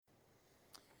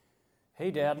Hey,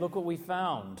 Dad, look what we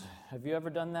found. Have you ever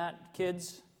done that,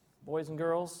 kids, boys and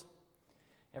girls?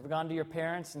 Ever gone to your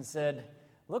parents and said,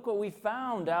 look what we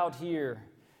found out here?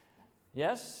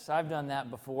 Yes, I've done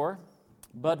that before.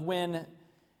 But when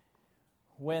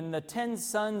the 10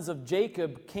 sons of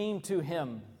Jacob came to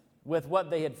him with what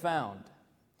they had found,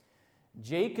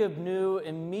 Jacob knew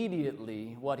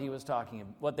immediately what they were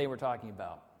talking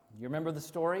about. You remember the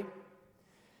story?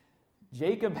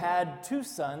 Jacob had 2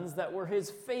 sons that were his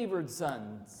favored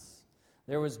sons.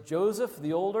 There was Joseph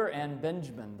the older and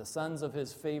Benjamin, the sons of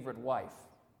his favorite wife.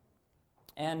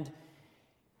 And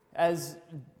as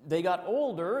they got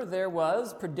older, there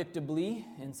was, predictably,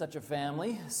 in such a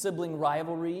family, sibling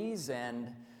rivalries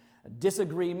and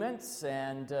disagreements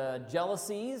and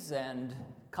jealousies and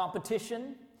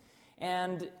competition.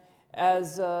 And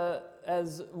as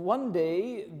one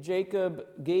day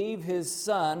Jacob gave his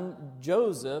son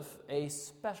Joseph a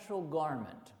special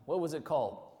garment. What was it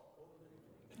called?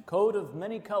 Coat of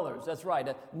many colors. That's right,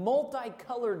 a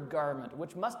multicolored garment,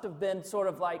 which must have been sort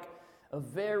of like a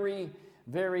very,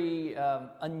 very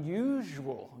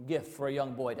unusual gift for a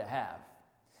young boy to have.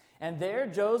 And there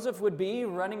Joseph would be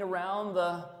running around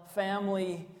the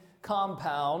family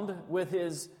compound with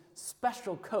his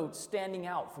special coat standing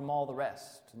out from all the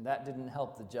rest. And that didn't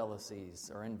help the jealousies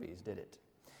or envies, did it?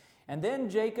 And then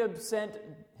Jacob sent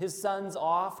his sons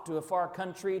off to a far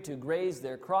country to graze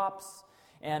their crops.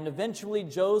 And eventually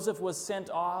Joseph was sent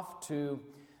off to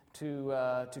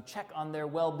check on their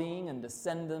well-being and to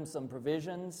send them some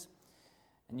provisions.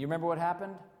 And you remember what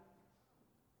happened?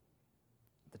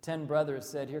 The 10 brothers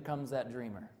said, here comes that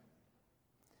dreamer.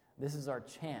 This is our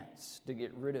chance to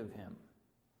get rid of him.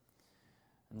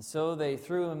 And so they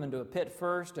threw him into a pit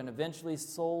first and eventually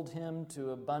sold him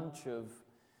to a bunch of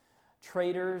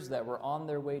traders that were on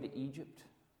their way to Egypt.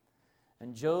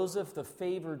 And Joseph, the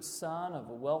favored son of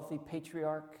a wealthy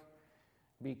patriarch,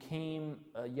 became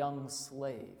a young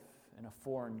slave in a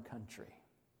foreign country.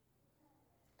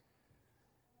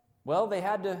 Well, they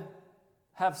had to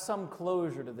have some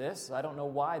closure to this. I don't know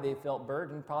why they felt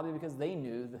burdened, probably because they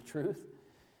knew the truth.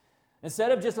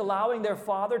 Instead of just allowing their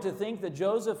father to think that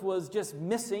Joseph was just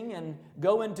missing and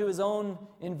go into his own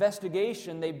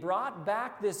investigation, they brought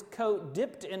back this coat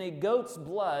dipped in a goat's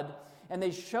blood, and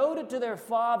they showed it to their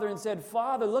father and said,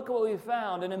 Father, look at what we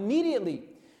found. And immediately,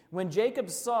 when Jacob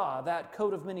saw that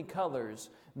coat of many colors,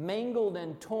 mangled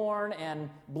and torn and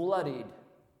bloodied,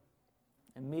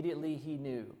 immediately he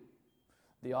knew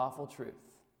the awful truth.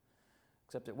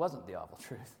 Except it wasn't the awful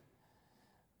truth.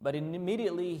 But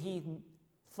immediately he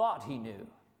thought he knew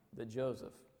that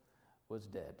Joseph was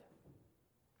dead.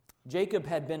 Jacob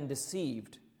had been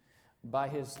deceived by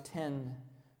his 10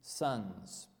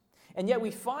 sons. And yet we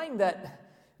find that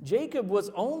Jacob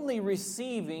was only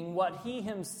receiving what he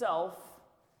himself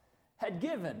had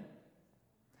given.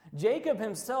 Jacob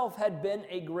himself had been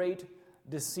a great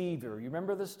deceiver. You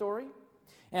remember the story?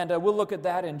 And we'll look at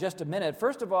that in just a minute.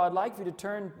 First of all, I'd like for you to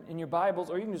turn in your Bibles,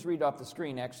 or you can just read off the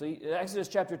screen actually, Exodus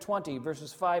chapter 20,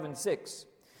 verses 5 and 6.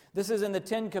 This is in the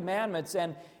 10 Commandments,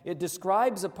 and it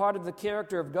describes a part of the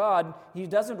character of God. He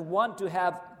doesn't want to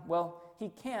have, he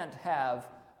can't have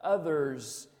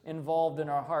others involved in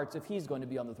our hearts if he's going to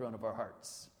be on the throne of our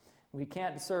hearts. We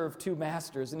can't serve 2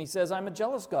 masters. And he says, I'm a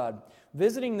jealous God,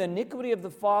 visiting the iniquity of the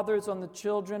fathers on the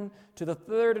children to the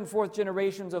 3rd and 4th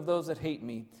generations of those that hate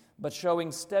me, but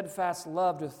showing steadfast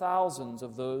love to thousands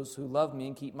of those who love me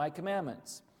and keep my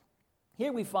commandments.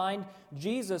 Here we find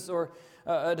Jesus, or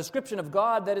a description of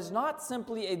God that is not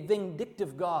simply a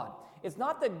vindictive God. It's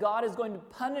not that God is going to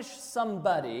punish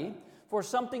somebody for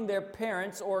something their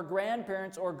parents or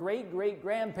grandparents or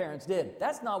great-great-grandparents did.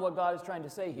 That's not what God is trying to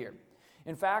say here.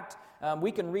 In fact,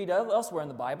 we can read elsewhere in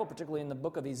the Bible, particularly in the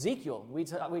book of Ezekiel, we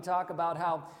talk about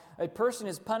how a person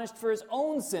is punished for his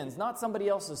own sins, not somebody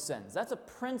else's sins. That's a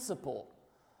principle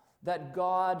that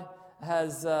God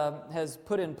has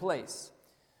put in place.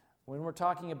 When we're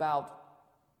talking about,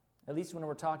 at least when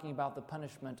we're talking about the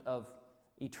punishment of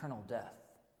eternal death,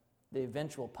 the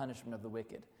eventual punishment of the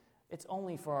wicked, it's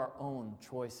only for our own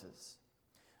choices.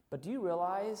 But do you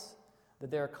realize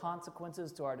that there are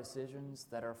consequences to our decisions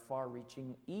that are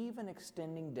far-reaching, even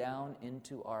extending down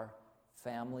into our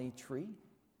family tree?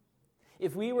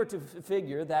 If we were to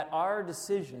figure that our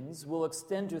decisions will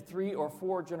extend to 3 or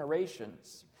 4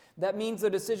 generations, that means the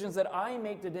decisions that I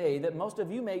make today, that most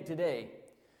of you make today,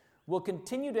 will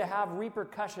continue to have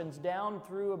repercussions down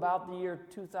through about the year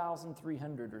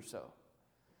 2300 or so.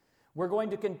 We're going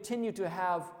to continue to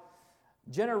have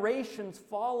generations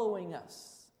following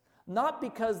us, not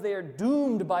because they are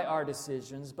doomed by our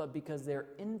decisions, but because they're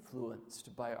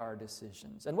influenced by our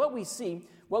decisions. And what we see,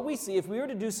 if we were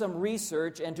to do some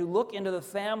research and to look into the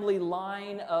family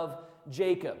line of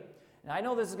Jacob. Now, I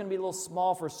know this is going to be a little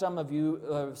small for some of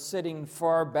you sitting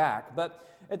far back, but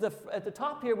at the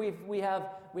top here we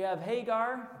have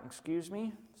Hagar. Excuse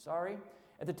me, sorry.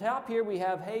 At the top here we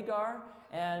have Hagar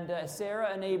and Sarah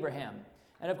and Abraham,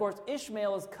 and of course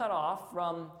Ishmael is cut off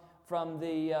from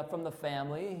the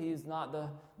family. He's not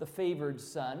the favored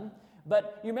son.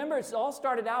 But you remember, it's all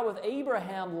started out with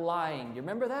Abraham lying. You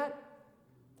remember that?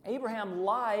 Abraham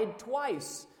lied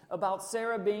twice about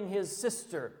Sarah being his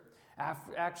sister.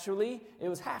 Actually, it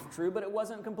was half true, but it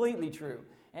wasn't completely true.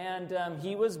 And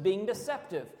he was being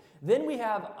deceptive. Then we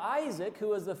have Isaac, who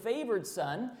was the favored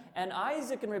son, and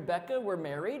Isaac and Rebekah were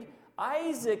married.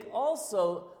 Isaac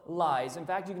also lies. In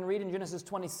fact, you can read in Genesis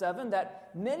 27 that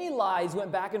many lies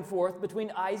went back and forth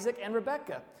between Isaac and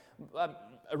Rebekah.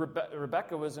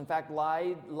 Rebekah was, in fact,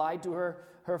 lied to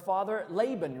her father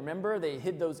Laban. Remember, they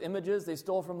hid those images they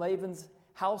stole from Laban's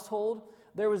household.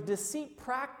 There was deceit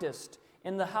practiced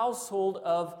in the household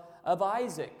of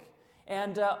Isaac.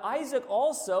 And Isaac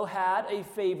also had a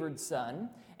favored son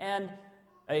and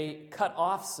a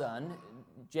cut-off son,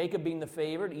 Jacob being the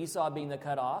favored, Esau being the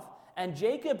cut-off. And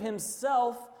Jacob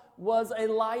himself was a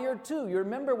liar too. You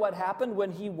remember what happened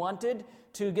when he wanted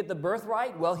to get the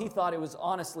birthright? Well, he thought it was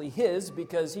honestly his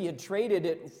because he had traded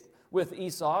it with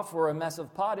Esau for a mess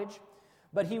of pottage.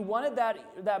 But he wanted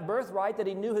that birthright that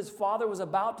he knew his father was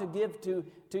about to give to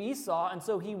Esau. And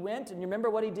so he went, and you remember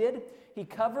what he did? He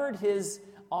covered his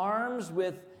arms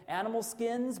with animal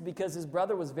skins because his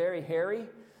brother was very hairy.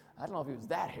 I don't know if he was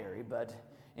that hairy, but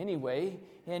anyway,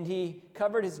 and he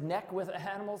covered his neck with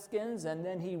animal skins, and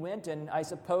then he went, and I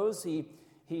suppose he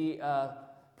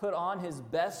put on his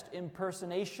best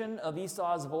impersonation of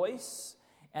Esau's voice,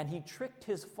 and he tricked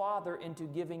his father into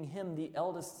giving him the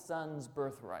eldest son's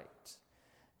birthright.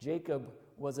 Jacob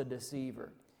was a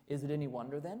deceiver. Is it any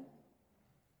wonder then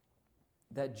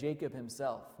that Jacob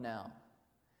himself now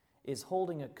is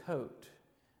holding a coat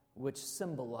which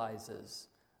symbolizes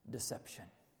deception?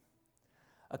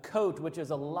 A coat which is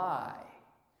a lie.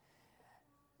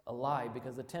 A lie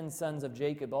because the 10 sons of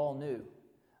Jacob all knew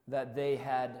that they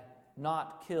had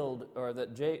not killed, or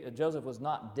that Joseph was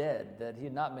not dead, that he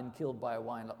had not been killed by a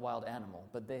wild animal,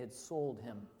 but they had sold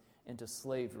him into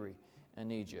slavery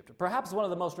in Egypt. Perhaps one of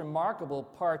the most remarkable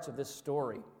parts of this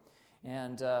story,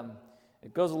 and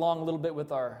it goes along a little bit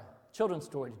with our children's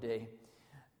story today.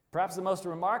 Perhaps the most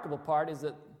remarkable part is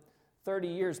that 30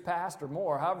 years passed or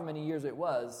more, however many years it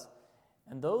was,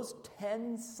 and those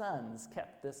 10 sons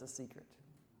kept this a secret.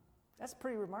 That's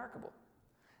pretty remarkable.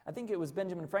 I think it was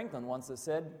Benjamin Franklin once that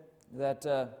said that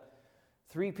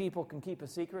 3 people can keep a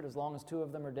secret as long as 2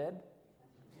 of them are dead.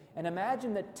 And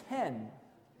imagine that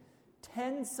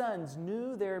 10 sons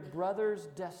knew their brother's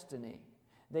destiny.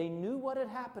 They knew what had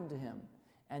happened to him.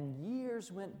 And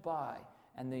years went by,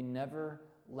 and they never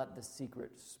let the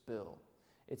secret spill.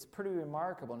 It's pretty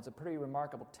remarkable, and it's a pretty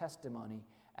remarkable testimony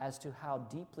as to how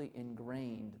deeply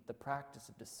ingrained the practice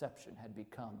of deception had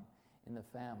become in the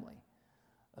family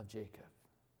of Jacob.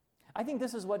 I think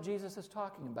this is what Jesus is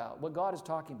talking about, what God is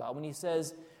talking about when he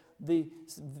says the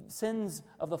sins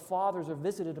of the fathers are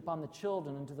visited upon the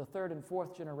children into the 3rd and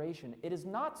 4th generation. It is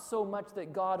not so much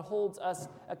that God holds us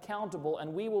accountable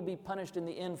and we will be punished in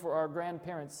the end for our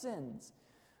grandparents' sins,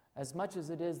 as much as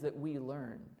it is that we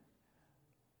learn.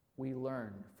 We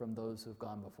learn from those who have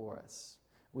gone before us.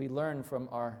 We learn from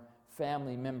our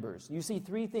family members. You see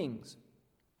 3 things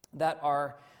that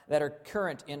are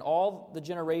current in all the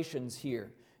generations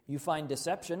here. You find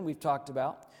deception, we've talked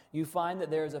about. You find that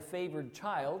there is a favored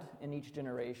child in each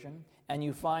generation, and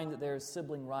you find that there is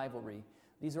sibling rivalry.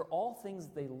 These are all things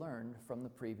they learned from the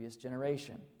previous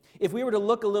generation. If we were to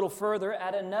look a little further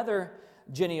at another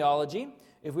genealogy,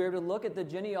 if we were to look at the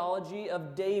genealogy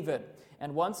of David,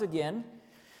 and once again,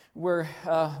 we're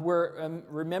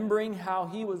remembering how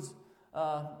he was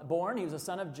born. He was a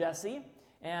son of Jesse.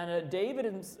 And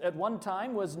David at one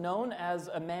time was known as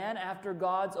a man after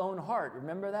God's own heart.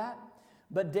 Remember that?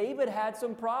 But David had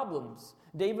some problems.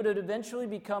 David had eventually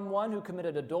become one who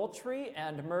committed adultery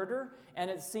and murder,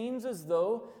 and it seems as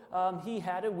though he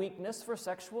had a weakness for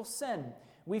sexual sin.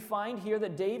 We find here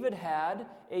that David had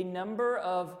a number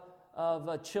of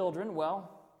children.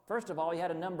 Well, first of all, he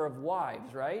had a number of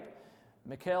wives, right?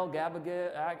 Michal,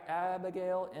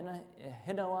 Abigail,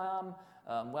 Ahinoam.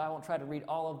 Well, I won't try to read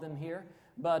all of them here.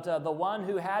 But the one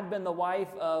who had been the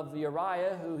wife of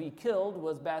Uriah, who he killed,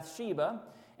 was Bathsheba.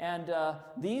 And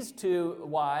these two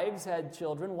wives had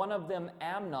children, one of them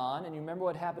Amnon. And you remember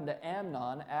what happened to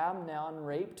Amnon? Amnon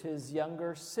raped his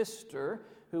younger sister,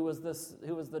 who was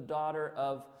the daughter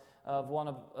of one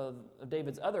of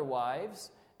David's other wives,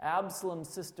 Absalom's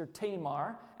sister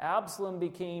Tamar. Absalom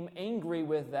became angry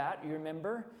with that, you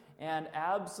remember? And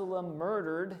Absalom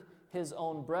murdered his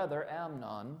own brother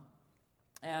Amnon.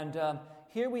 And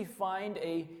here we find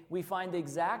the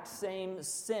exact same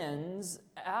sins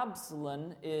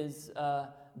Absalom is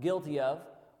guilty of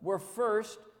were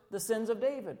first the sins of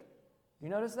David. You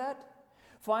notice that?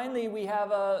 Finally, we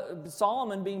have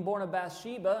Solomon being born of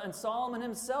Bathsheba, and Solomon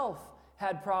himself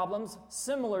had problems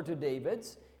similar to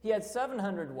David's. He had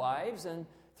 700 wives and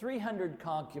 300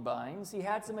 concubines. He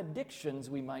had some addictions,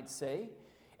 we might say.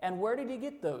 And where did he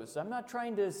get those? I'm not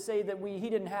trying to say that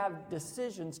he didn't have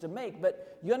decisions to make,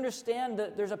 but you understand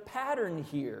that there's a pattern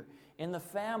here in the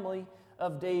family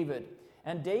of David.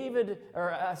 And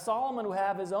Solomon would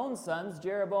have his own sons,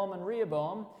 Jeroboam and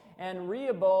Rehoboam, and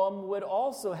Rehoboam would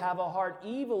also have a heart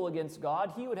evil against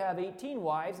God. He would have 18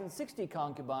 wives and 60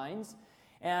 concubines,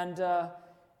 and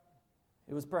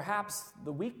it was perhaps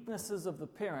the weaknesses of the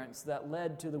parents that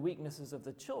led to the weaknesses of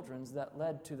the children that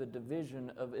led to the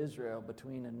division of Israel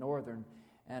between a northern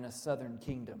and a southern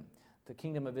kingdom, the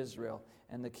kingdom of Israel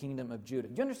and the kingdom of Judah.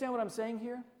 Do you understand what I'm saying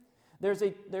here? There's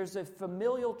a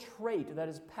familial trait that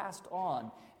is passed on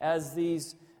as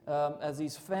these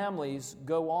families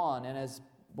go on, and as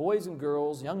boys and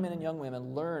girls, young men and young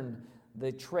women learn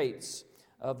the traits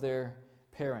of their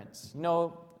parents. You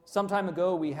know, some time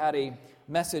ago we had a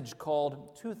message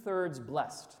called 2/3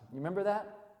 Blessed. You remember that?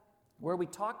 Where we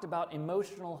talked about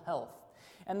emotional health.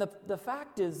 And the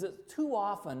fact is that too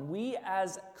often we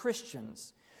as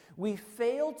Christians, we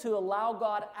fail to allow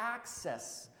God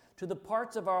access to the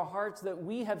parts of our hearts that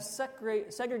we have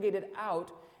segregated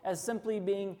out as simply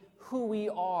being who we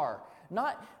are.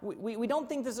 We don't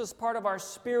think this is part of our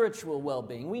spiritual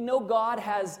well-being. We know God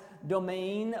has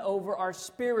domain over our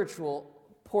spiritual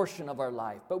portion of our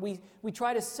life. But we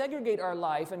try to segregate our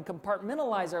life and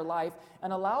compartmentalize our life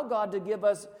and allow God to give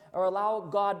us, or allow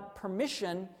God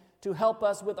permission to help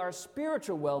us with our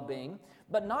spiritual well-being,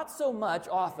 but not so much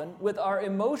often with our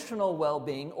emotional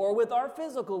well-being or with our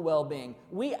physical well-being.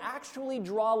 We actually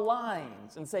draw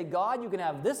lines and say, God, you can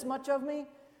have this much of me,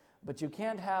 but you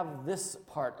can't have this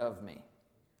part of me.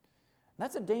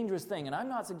 That's a dangerous thing, and I'm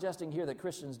not suggesting here that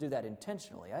Christians do that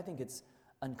intentionally. I think it's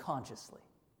unconsciously,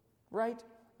 right?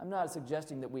 I'm not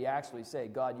suggesting that we actually say,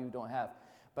 God, you don't have.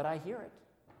 But I hear it.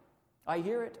 I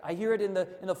hear it. I hear it in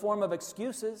the form of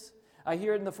excuses. I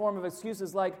hear it in the form of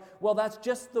excuses like, well, that's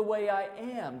just the way I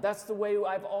am. That's the way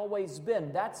I've always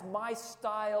been. That's my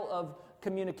style of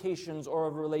communications or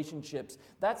of relationships.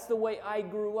 That's the way I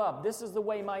grew up. This is the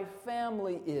way my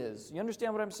family is. You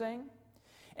understand what I'm saying?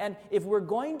 And if we're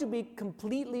going to be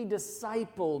completely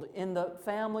discipled in the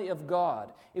family of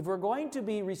God, if we're going to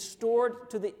be restored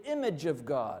to the image of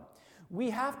God, we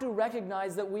have to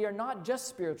recognize that we are not just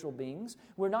spiritual beings,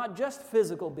 we're not just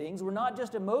physical beings, we're not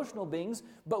just emotional beings,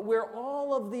 but we're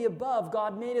all of the above.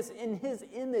 God made us in His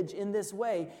image in this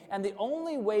way, and the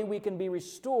only way we can be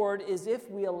restored is if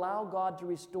we allow God to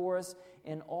restore us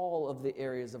in all of the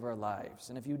areas of our lives.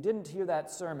 And if you didn't hear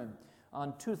that sermon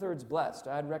on 2/3 Blessed,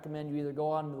 I'd recommend you either go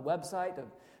on the website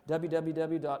of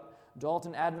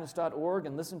www.daltonadventist.org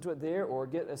and listen to it there, or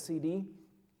get a CD,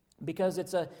 because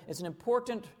it's an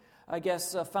important,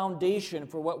 foundation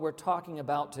for what we're talking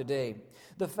about today.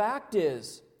 The fact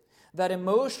is that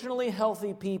emotionally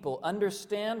healthy people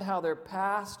understand how their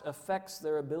past affects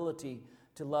their ability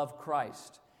to love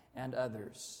Christ and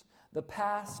others. The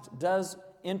past does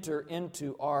enter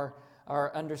into our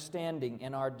understanding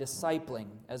and our discipling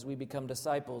as we become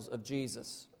disciples of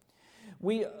Jesus.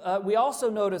 We also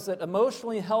notice that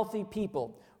emotionally healthy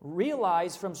people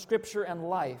realize from Scripture and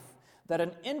life that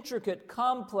an intricate,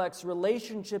 complex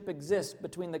relationship exists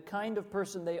between the kind of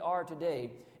person they are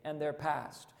today and their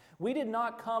past. We did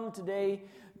not come to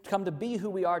be who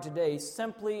we are today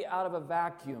simply out of a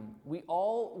vacuum. We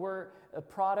all were a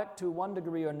product to one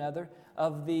degree or another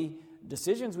of the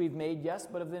decisions we've made, yes,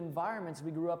 but of the environments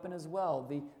we grew up in as well.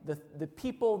 The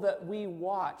people that we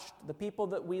watched, the people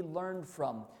that we learned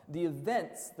from, the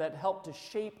events that helped to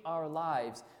shape our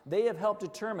lives, they have helped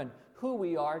determine who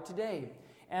we are today.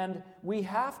 And we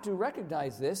have to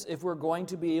recognize this if we're going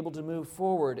to be able to move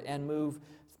forward and move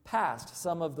past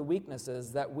some of the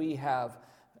weaknesses that we have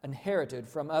inherited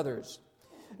from others.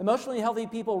 Emotionally healthy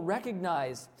people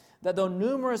recognize that though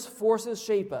numerous forces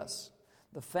shape us,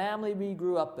 the family we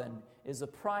grew up in is a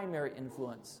primary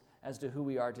influence as to who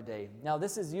we are today. Now,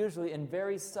 this is usually in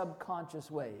very subconscious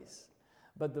ways,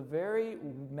 but the very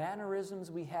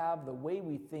mannerisms we have, the way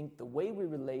we think, the way we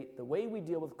relate, the way we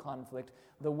deal with conflict,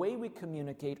 the way we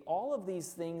communicate, all of these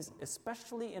things,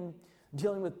 especially in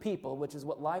dealing with people, which is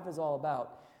what life is all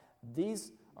about,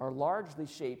 these are largely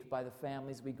shaped by the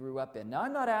families we grew up in. Now,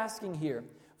 I'm not asking here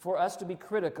for us to be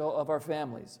critical of our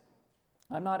families.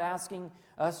 I'm not asking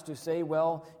us to say,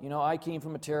 well, I came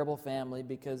from a terrible family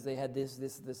because they had this,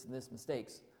 and this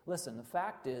mistakes. Listen, the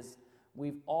fact is,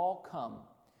 we've all come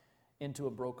into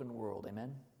a broken world,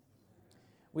 amen?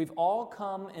 We've all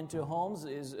come into homes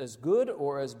as good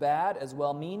or as bad, as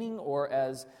well-meaning or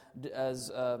as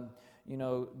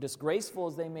disgraceful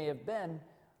as they may have been.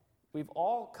 We've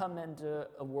all come into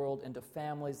a world, into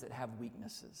families that have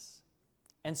weaknesses.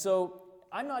 And so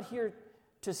I'm not here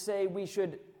to say we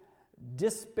should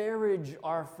disparage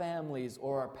our families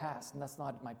or our past, and that's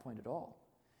not my point at all.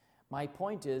 My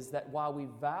point is that while we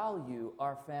value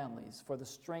our families for the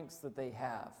strengths that they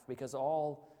have, because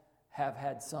all have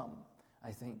had some,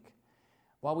 I think,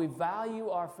 while we value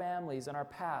our families and our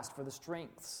past for the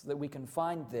strengths that we can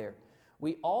find there,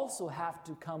 we also have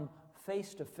to come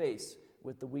face to face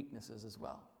with the weaknesses as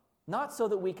well. Not so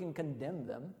that we can condemn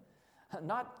them,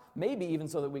 not maybe even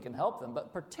so that we can help them,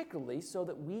 but particularly so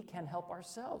that we can help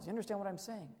ourselves. You understand what I'm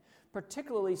saying?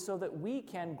 Particularly so that we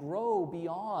can grow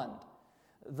beyond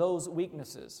those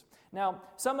weaknesses. Now,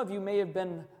 some of you may have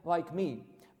been like me.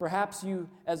 Perhaps you,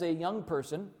 as a young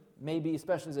person, maybe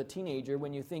especially as a teenager,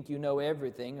 when you think you know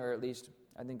everything, or at least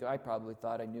I think I probably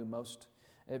thought I knew most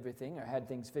everything or had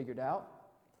things figured out.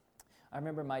 I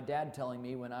remember my dad telling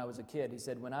me when I was a kid, he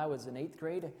said, when I was in 8th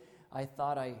grade, I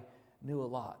thought I knew a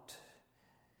lot.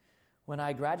 When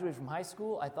I graduated from high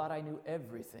school, I thought I knew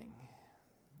everything.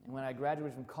 And when I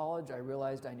graduated from college, I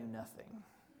realized I knew nothing.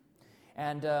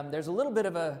 And there's a little bit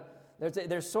of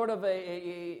there's sort of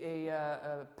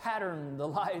a pattern the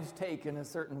lives take in a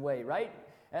certain way, right?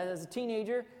 As a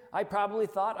teenager, I probably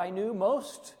thought I knew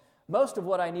most of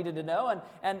what I needed to know,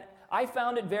 and I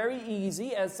found it very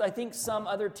easy, as I think some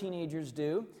other teenagers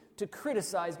do, to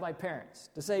criticize my parents,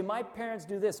 to say, my parents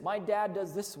do this, my dad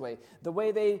does this way, the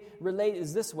way they relate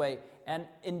is this way, and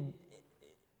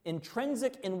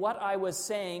intrinsic in what I was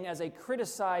saying as I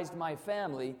criticized my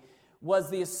family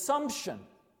was the assumption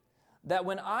that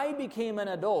when I became an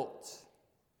adult,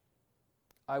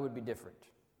 I would be different.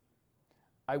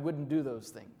 I wouldn't do those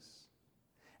things.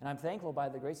 And I'm thankful by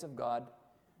the grace of God,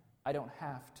 I don't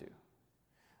have to.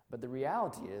 But the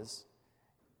reality is,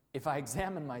 if I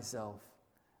examine myself,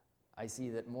 I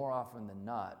see that more often than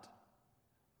not,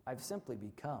 I've simply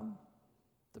become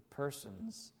the person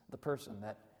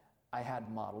that I had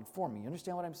modeled for me. You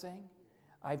understand what I'm saying?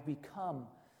 I've become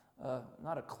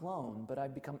not a clone, but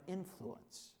I've become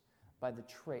influenced by the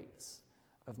traits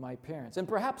of my parents. And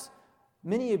perhaps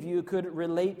many of you could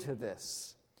relate to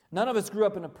this. None of us grew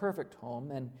up in a perfect home,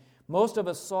 and most of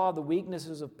us saw the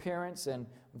weaknesses of parents and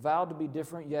vowed to be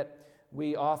different, yet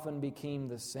we often became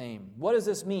the same. What does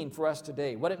this mean for us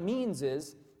today? What it means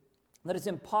is that it's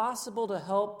impossible to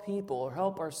help people or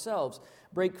help ourselves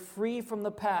break free from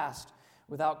the past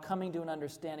without coming to an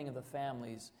understanding of the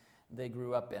families they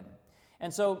grew up in.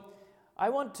 And so I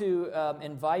want to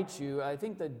invite you. I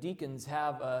think the deacons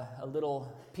have a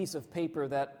little piece of paper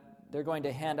that they're going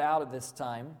to hand out at this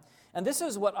time. And this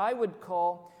is what I would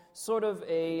call sort of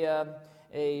a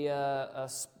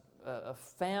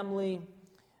family,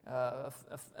 a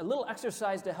little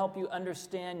exercise to help you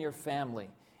understand your family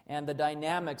and the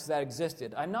dynamics that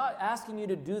existed. I'm not asking you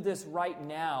to do this right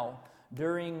now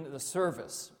during the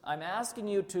service. I'm asking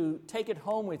you to take it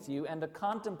home with you and to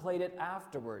contemplate it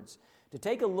afterwards, to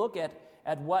take a look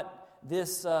at what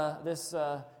this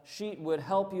sheet would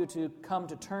help you to come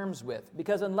to terms with.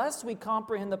 Because unless we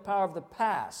comprehend the power of the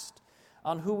past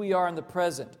on who we are in the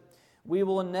present, we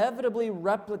will inevitably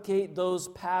replicate those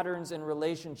patterns and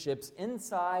relationships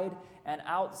inside and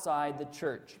outside the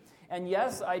church. And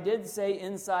yes, I did say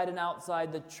inside and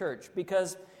outside the church,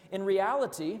 because in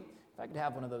reality, if I could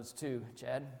have one of those too,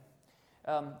 Chad.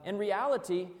 In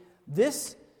reality,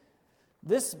 this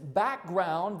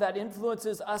background that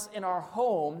influences us in our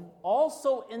home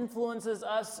also influences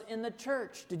us in the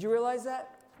church. Did you realize that?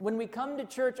 When we come to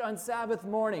church on Sabbath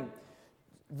morning,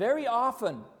 very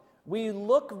often we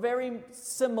look very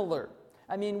similar.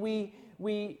 I mean,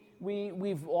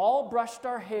 we've all brushed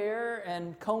our hair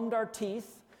and combed our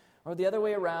teeth, or the other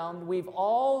way around. We've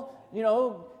all,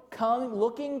 come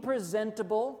looking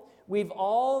presentable. We've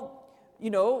all,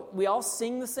 we all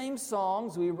sing the same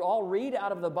songs. We all read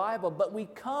out of the Bible, but we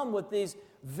come with these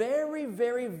very,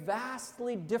 very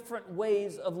vastly different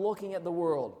ways of looking at the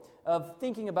world, of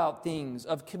thinking about things,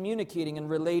 of communicating and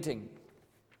relating.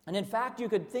 And in fact, you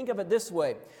could think of it this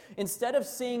way. Instead of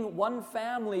seeing one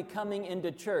family coming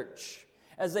into church,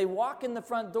 as they walk in the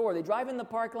front door, they drive in the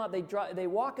parking lot, they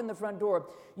walk in the front door,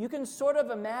 you can sort of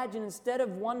imagine instead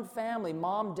of one family,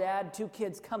 mom, dad, 2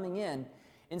 kids coming in,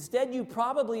 instead you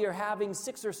probably are having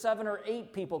 6 or 7 or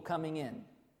 8 people coming in.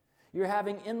 You're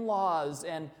having in-laws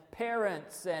and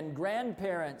parents and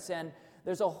grandparents, and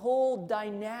there's a whole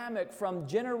dynamic from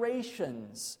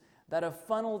generations that have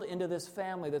funneled into this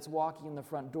family that's walking in the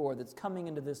front door, that's coming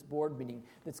into this board meeting,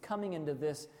 that's coming into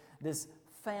this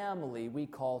family we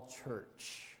call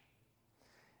church.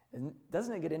 And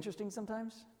doesn't it get interesting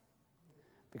sometimes?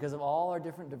 Because of all our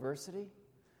different diversity?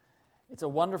 It's a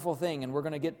wonderful thing, and we're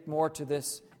going to get more to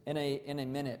this in a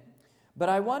minute. But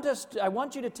I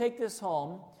want you to take this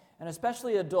home, and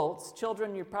especially adults.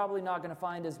 Children, you're probably not going to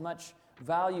find as much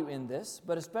value in this,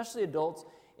 but especially adults,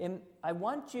 I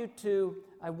want you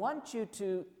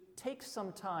to take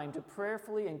some time to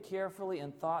prayerfully and carefully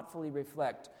and thoughtfully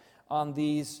reflect on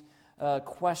these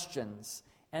questions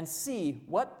and see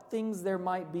what things there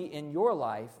might be in your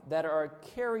life that are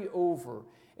a carryover,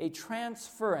 a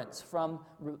transference from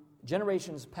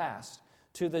generations past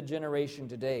to the generation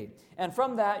today. And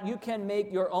from that, you can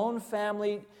make your own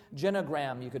family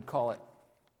genogram, you could call it.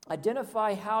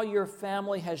 Identify how your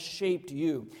family has shaped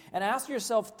you. And ask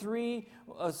yourself 3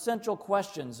 essential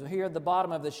questions here at the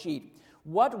bottom of the sheet.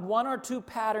 What 1 or 2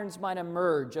 patterns might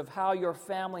emerge of how your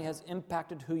family has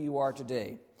impacted who you are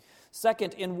today?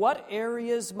 Second, in what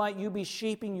areas might you be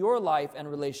shaping your life and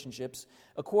relationships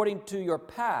according to your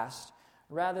past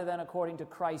rather than according to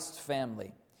Christ's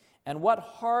family? And what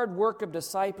hard work of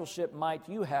discipleship might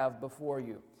you have before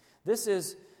you? This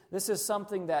is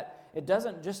something that it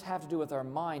doesn't just have to do with our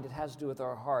mind, it has to do with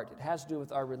our heart. It has to do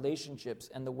with our relationships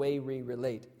and the way we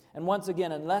relate. And once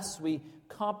again, unless we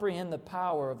comprehend the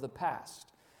power of the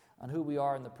past on who we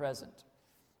are in the present,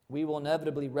 we will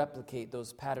inevitably replicate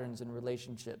those patterns and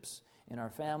relationships in our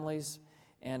families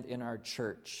and in our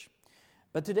church.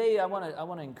 But today I want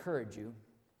to encourage you,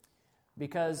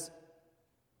 because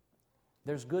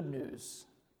there's good news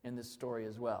in this story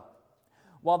as well.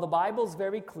 While the Bible's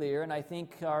very clear, and I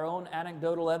think our own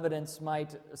anecdotal evidence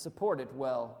might support it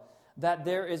well, that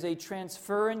there is a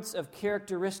transference of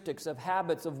characteristics, of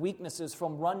habits, of weaknesses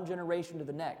from one generation to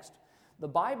the next, the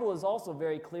Bible is also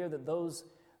very clear that those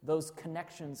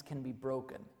connections can be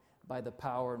broken by the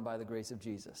power and by the grace of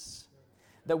Jesus.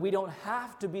 That we don't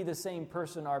have to be the same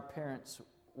person our parents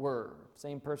were,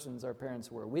 same persons our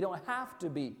parents were. We don't have to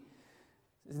be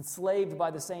enslaved by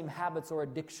the same habits or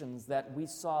addictions that we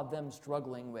saw them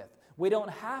struggling with. We don't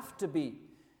have to be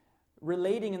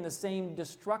relating in the same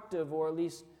destructive or at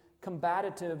least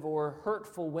combative or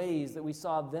hurtful ways that we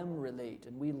saw them relate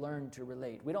and we learned to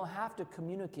relate. We don't have to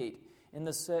communicate in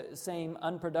the same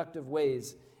unproductive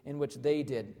ways in which they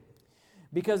did.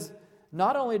 Because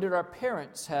not only did our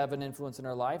parents have an influence in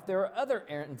our life, there are other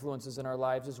influences in our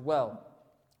lives as well.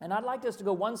 And I'd like us to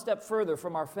go one step further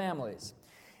from our families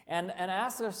and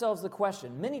ask ourselves the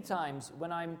question. Many times when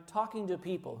I'm talking to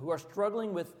people who are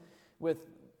struggling with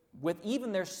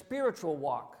even their spiritual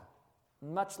walk,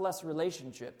 much less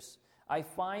relationships, I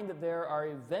find that there are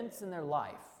events in their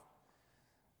life,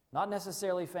 not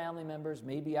necessarily family members,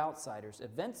 maybe outsiders,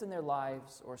 events in their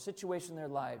lives or situations in their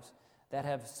lives that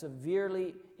have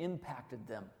severely impacted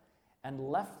them and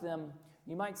left them,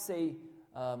 you might say,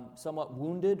 somewhat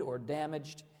wounded or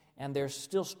damaged, and they're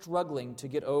still struggling to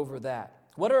get over that.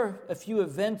 What are a few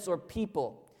events or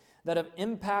people that have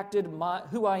impacted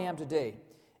who I am today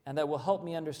and that will help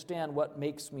me understand what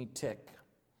makes me tick?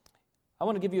 I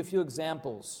want to give you a few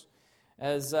examples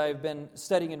as I've been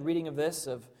studying and reading of this,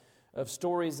 of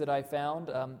stories that I found.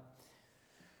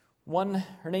 One,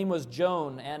 her name was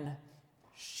Joan, and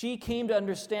she came to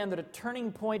understand that a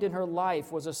turning point in her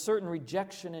life was a certain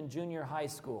rejection in junior high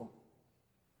school.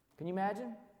 Can you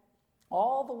imagine?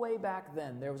 All the way back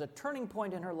then, there was a turning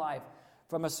point in her life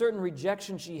from a certain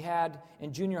rejection she had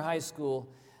in junior high school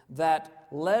that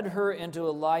led her into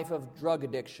a life of drug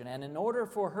addiction. And in order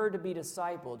for her to be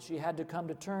discipled, she had to come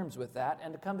to terms with that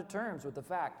and to come to terms with the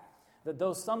fact that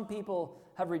though some people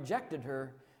have rejected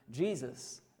her,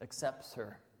 Jesus accepts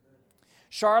her.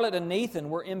 Charlotte and Nathan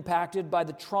were impacted by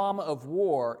the trauma of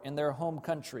war in their home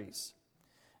countries.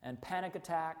 And panic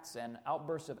attacks and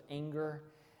outbursts of anger,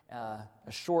 a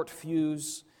short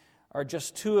fuse, are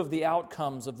just two of the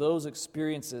outcomes of those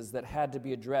experiences that had to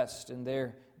be addressed in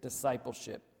their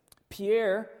discipleship.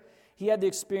 Pierre, he had the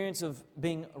experience of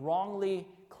being wrongly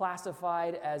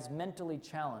classified as mentally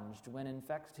challenged when in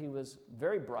fact he was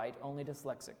very bright, only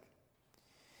dyslexic.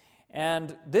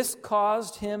 And this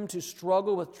caused him to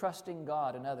struggle with trusting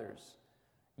God and others.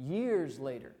 Years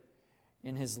later,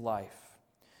 in his life.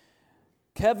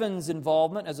 Kevin's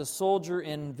involvement as a soldier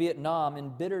in Vietnam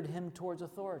embittered him towards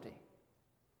authority.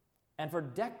 And for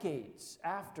decades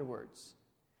afterwards,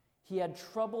 he had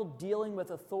trouble dealing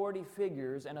with authority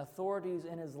figures and authorities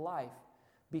in his life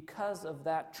because of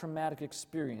that traumatic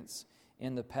experience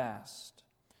in the past.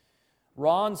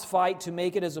 Ron's fight to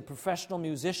make it as a professional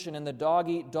musician in the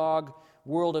dog-eat-dog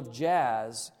world of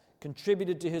jazz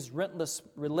contributed to his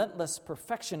relentless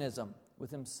perfectionism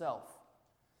with himself.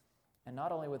 And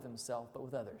not only with himself, but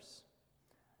with others.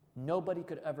 Nobody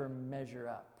could ever measure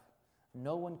up.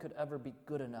 No one could ever be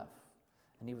good enough.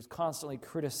 And he was constantly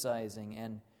criticizing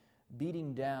and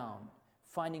beating down,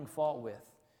 finding fault with,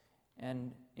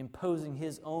 and imposing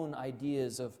his own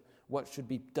ideas of what should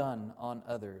be done on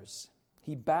others.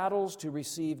 He battles to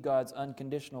receive God's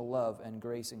unconditional love and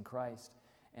grace in Christ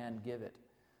and give it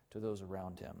to those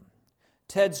around him.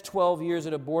 Ted's 12 years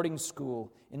at a boarding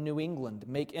school in New England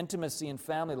make intimacy and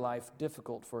family life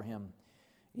difficult for him,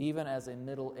 even as a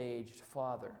middle-aged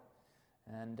father.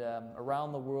 And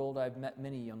around the world, I've met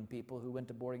many young people who went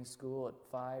to boarding school at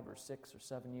 5 or 6 or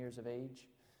 7 years of age.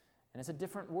 And it's a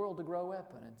different world to grow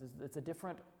up in. It's a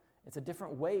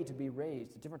different way to be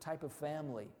raised, a different type of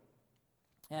family.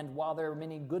 And while there are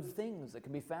many good things that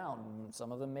can be found,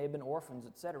 some of them may have been orphans,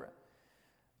 etc.,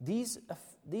 these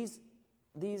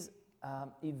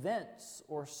events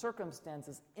or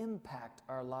circumstances impact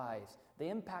our lives. They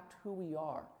impact who we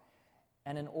are.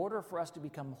 And in order for us to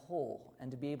become whole and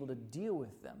to be able to deal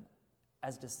with them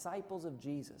as disciples of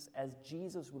Jesus, as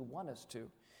Jesus would want us to,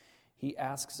 he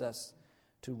asks us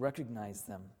to recognize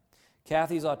them.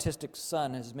 Kathy's autistic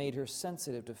son has made her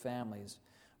sensitive to families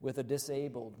with a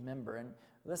disabled member. And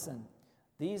listen,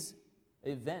 these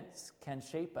events can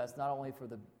shape us not only for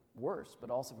the worse,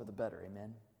 but also for the better.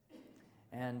 Amen?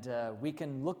 And we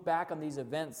can look back on these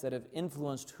events that have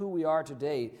influenced who we are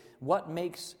today. What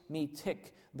makes me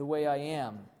tick the way I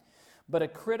am? But a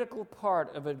critical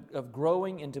part of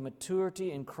growing into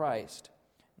maturity in Christ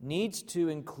needs to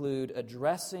include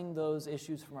addressing those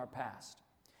issues from our past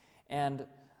and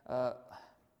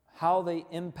how they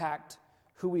impact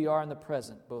who we are in the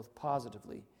present, both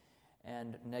positively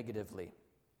and negatively.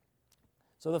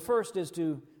 So the first is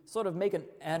to sort of make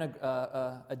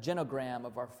a genogram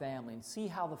of our family and see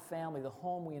how the family, the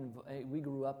home we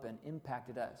grew up in,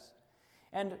 impacted us.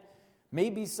 And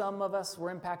maybe some of us were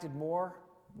impacted more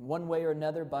one way or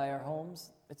another by our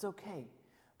homes. It's okay.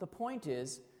 The point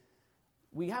is,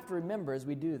 we have to remember as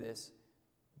we do this,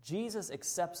 Jesus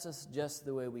accepts us just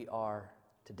the way we are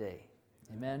today.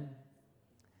 Amen?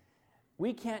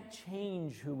 We can't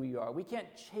change who we are. We can't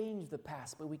change the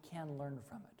past, but we can learn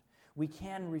from it. We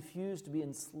can refuse to be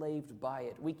enslaved by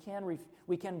it. We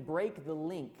can break the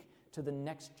link to the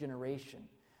next generation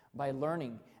by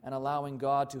learning and allowing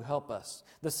God to help us.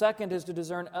 The second is to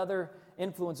discern other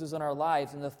influences in our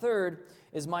lives. And the third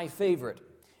is my favorite.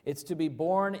 It's to be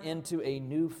born into a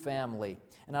new family.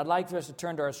 And I'd like for us to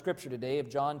turn to our scripture today of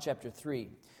John chapter 3.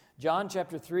 John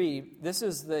chapter 3, this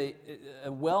is a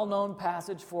well-known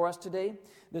passage for us today.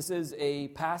 This is a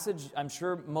passage I'm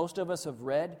sure most of us have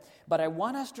read, but I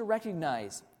want us to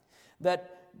recognize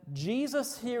that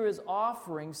Jesus here is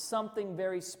offering something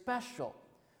very special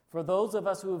for those of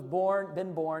us who have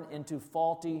been born into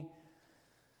faulty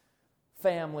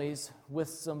families with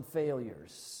some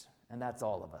failures, and that's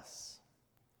all of us.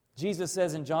 Jesus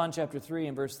says in John chapter 3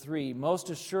 and verse 3, "Most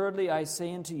assuredly I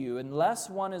say unto you, unless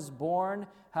one is born,"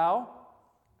 how?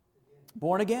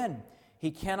 Born again.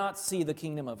 "He cannot see the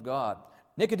kingdom of God."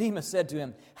 Nicodemus said to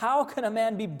him, "How can a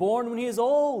man be born when he is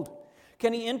old?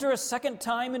 Can he enter a second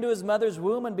time into his mother's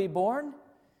womb and be born?"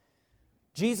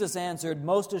 Jesus answered,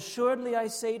 "Most assuredly I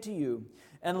say to you,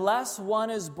 unless one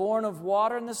is born of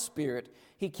water and the Spirit,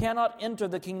 he cannot enter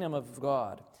the kingdom of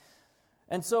God."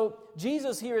 And so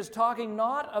Jesus here is talking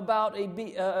not about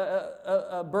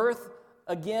a birth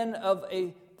again of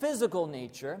a physical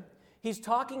nature. He's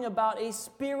talking about a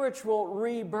spiritual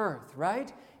rebirth,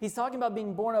 right? He's talking about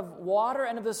being born of water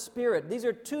and of the Spirit. These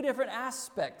are two different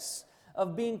aspects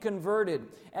of being converted,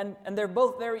 and they're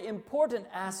both very important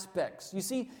aspects. You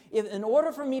see, in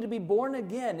order for me to be born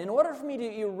again, in order for me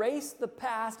to erase the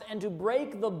past and to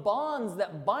break the bonds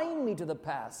that bind me to the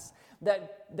past,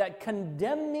 that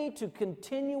condemn me to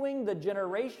continuing the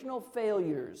generational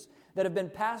failures that have been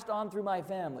passed on through my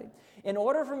family, in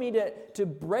order for me to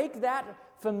break that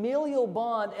familial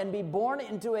bond and be born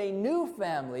into a new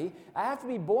family, I have to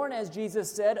be born, as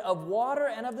Jesus said, of water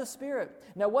and of the Spirit.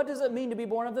 Now, what does it mean to be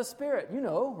born of the Spirit? You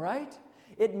know, right?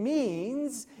 It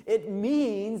means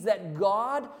that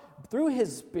God, through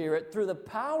His Spirit, through the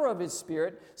power of His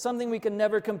Spirit, something we can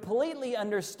never completely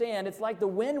understand. It's like the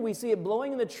wind. We see it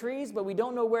blowing in the trees, but we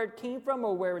don't know where it came from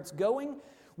or where it's going.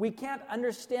 We can't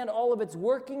understand all of its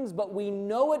workings, but we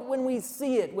know it when we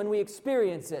see it, when we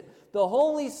experience it. The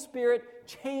Holy Spirit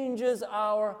changes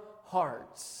our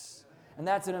hearts. And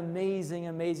that's an amazing,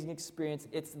 amazing experience.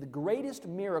 It's the greatest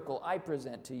miracle I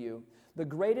present to you, the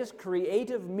greatest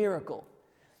creative miracle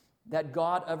that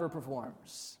God ever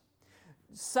performs.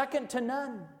 Second to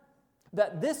none,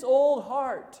 that this old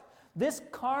heart, this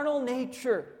carnal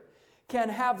nature, can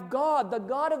have God, the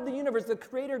God of the universe, the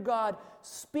Creator God,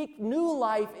 speak new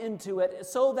life into it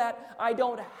so that I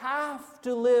don't have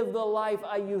to live the life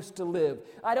I used to live.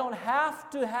 I don't have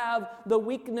to have the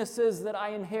weaknesses that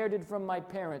I inherited from my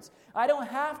parents. I don't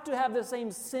have to have the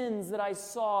same sins that I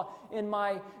saw in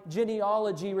my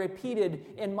genealogy repeated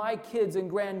in my kids and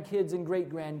grandkids and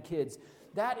great-grandkids.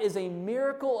 That is a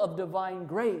miracle of divine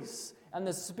grace, and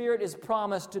the Spirit is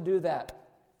promised to do that.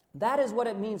 That is what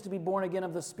it means to be born again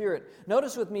of the Spirit.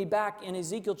 Notice with me back in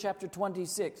Ezekiel chapter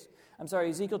 36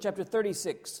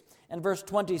 and verse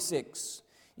 26.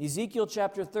 Ezekiel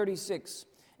chapter 36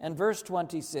 and verse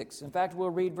 26. In fact, we'll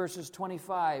read verses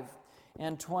 25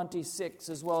 and 26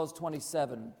 as well as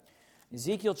 27.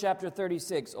 Ezekiel chapter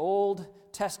 36, Old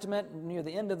Testament, near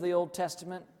the end of the Old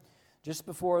Testament, just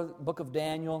before the book of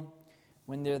Daniel.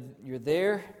 When you're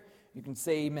there, you can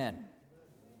say amen.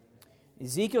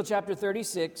 Ezekiel chapter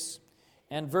 36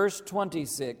 and verse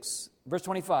 26, verse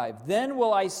 25. Then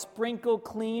will I sprinkle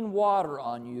clean water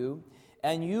on you,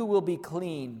 and you will be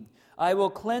clean. I will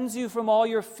cleanse you from all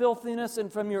your filthiness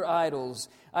and from your idols.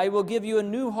 I will give you a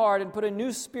new heart and put a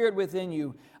new spirit within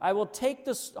you. I will take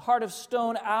the heart of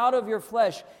stone out of your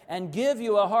flesh and give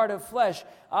you a heart of flesh.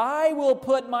 I will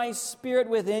put my spirit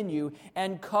within you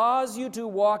and cause you to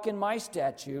walk in my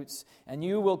statutes, and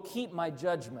you will keep my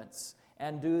judgments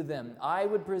and do them. I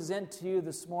would present to you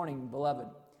this morning, beloved,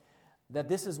 that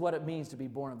this is what it means to be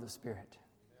born of the Spirit.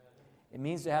 It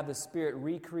means to have the Spirit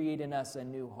recreate in us a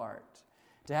new heart.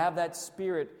 To have that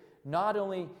Spirit not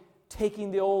only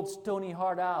taking the old stony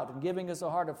heart out and giving us a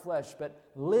heart of flesh, but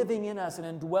living in us and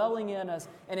indwelling in us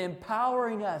and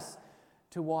empowering us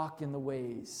to walk in the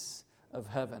ways of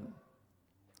heaven.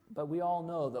 But we all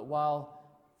know that while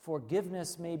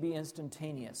forgiveness may be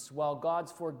instantaneous, while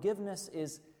God's forgiveness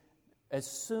is as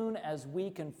soon as we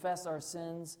confess our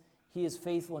sins, He is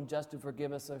faithful and just to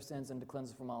forgive us our sins and to cleanse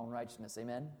us from all unrighteousness.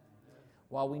 Amen?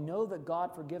 While we know that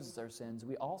God forgives us our sins,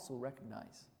 we also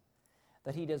recognize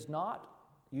that He does not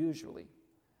usually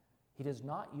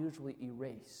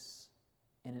erase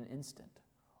in an instant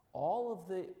all of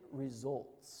the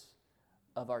results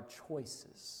of our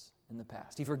choices in the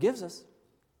past. He forgives us,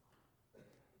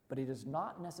 but He does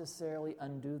not necessarily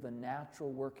undo the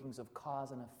natural workings of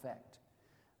cause and effect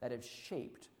that have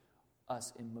shaped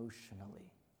us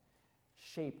emotionally,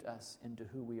 shaped us into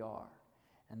who we are.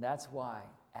 And that's why,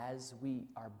 as we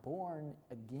are born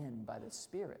again by the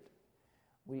Spirit,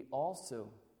 we also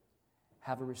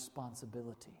have a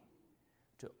responsibility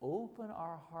to open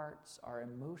our hearts, our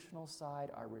emotional side,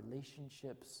 our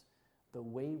relationships, the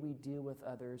way we deal with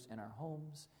others in our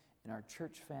homes, in our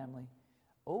church family.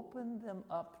 Open them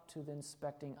up to the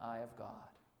inspecting eye of God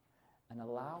and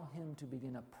allow Him to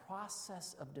begin a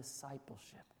process of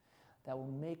discipleship that will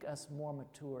make us more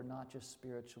mature, not just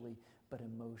spiritually, but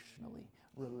emotionally,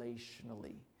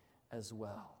 relationally as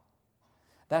well.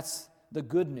 That's the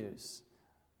good news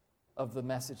of the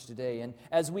message today. And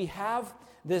as we have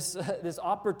this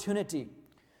opportunity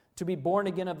to be born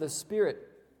again of the Spirit,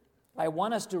 I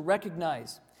want us to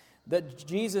recognize that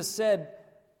Jesus said,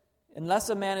 unless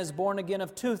a man is born again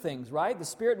of two things, right? The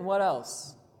Spirit and what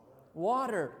else?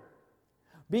 Water.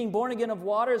 Being born again of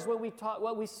water is what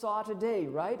we saw today,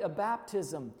 right? A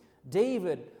baptism.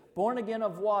 David, born again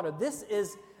of water. This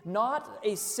is not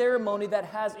a ceremony that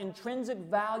has intrinsic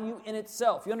value in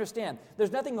itself. You understand?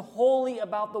 There's nothing holy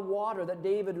about the water that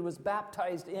David was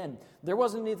baptized in.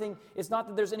 It's not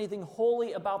that there's anything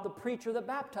holy about the preacher that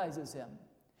baptizes him.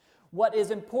 What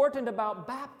is important about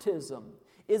baptism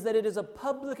is that it is a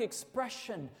public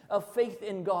expression of faith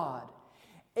in God.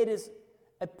 It is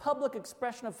a public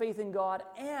expression of faith in God,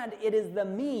 and it is the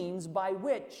means by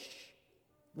which,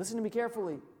 listen to me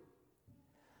carefully,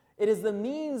 it is the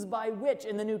means by which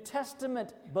in the New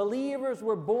Testament believers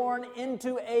were born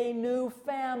into a new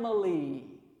family.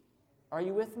 Are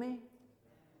you with me?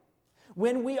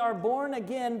 When we are born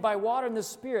again by water and the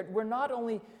Spirit, we're not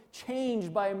only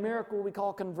changed by a miracle we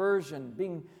call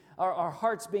conversion, our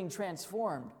hearts being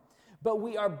transformed, But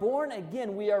we are born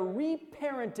again. We are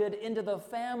reparented into the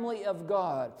family of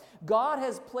God. God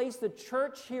has placed the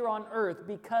church here on earth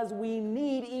because we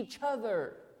need each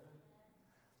other.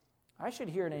 I should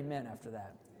hear an amen after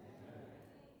that.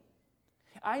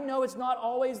 I know it's not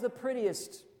always the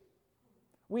prettiest.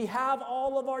 We have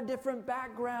all of our different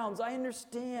backgrounds. I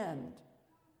understand.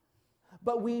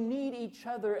 But we need each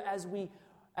other as we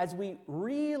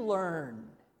relearn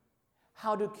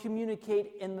how to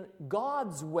communicate in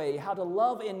God's way, how to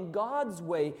love in God's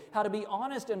way, how to be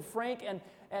honest and frank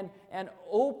and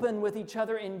open with each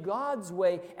other in God's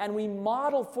way, and we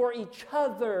model for each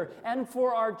other and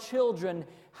for our children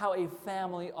how a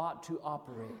family ought to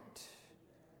operate.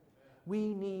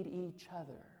 We need each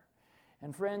other.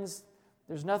 And friends,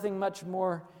 there's nothing much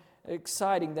more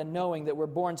exciting than knowing that we're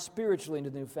born spiritually into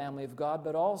the new family of God,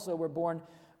 but also we're born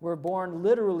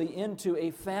literally into a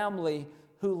family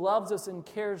who loves us and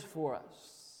cares for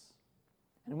us,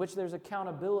 in which there's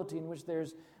accountability, in which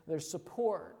there's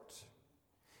support.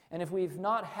 And if we've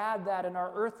not had that in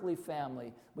our earthly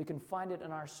family, we can find it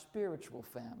in our spiritual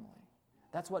family.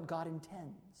 That's what God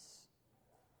intends.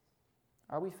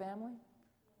 Are we family?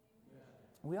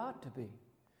 We ought to be.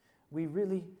 We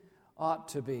really ought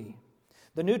to be.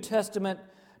 The New Testament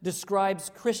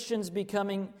describes Christians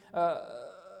becoming a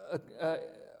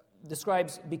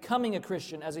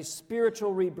Christian as a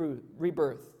spiritual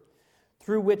rebirth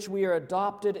through which we are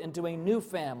adopted into a new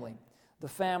family, the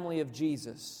family of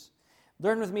Jesus.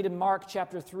 Learn with me to Mark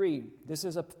chapter 3. This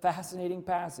is a fascinating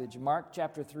passage, Mark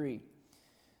chapter 3.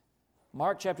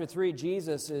 Mark chapter 3,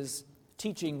 Jesus is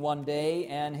teaching one day,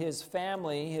 and his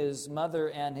family, his mother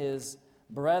and his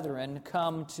brethren,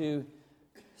 come to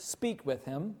speak with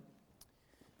him.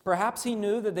 Perhaps he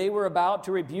knew that they were about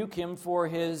to rebuke him for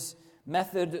his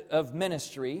method of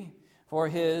ministry, for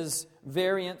his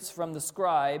variance from the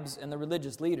scribes and the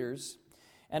religious leaders.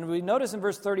 And we notice in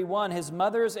verse 31, his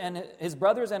brothers and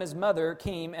his mother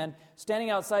came, and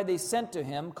standing outside they sent to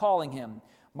him, calling him.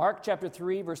 Mark chapter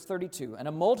 3, verse 32. And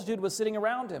a multitude was sitting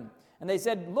around him, and they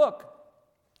said, "Look,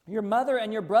 your mother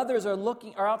and your brothers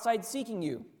are outside seeking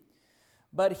you."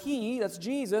 But he, that's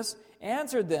Jesus,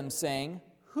 answered them, saying,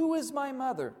 "Who is my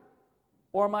mother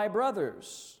or my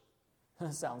brothers?"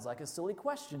 Sounds like a silly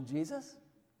question, Jesus.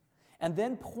 And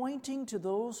then pointing to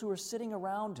those who were sitting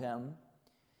around him,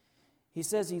 he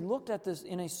says he looked at this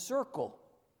in a circle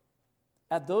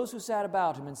at those who sat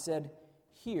about him and said,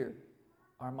 "Here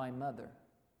are my mother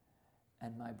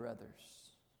and my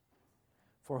brothers.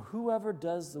 For whoever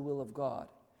does the will of God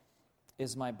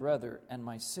is my brother and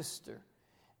my sister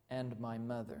and my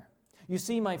mother." You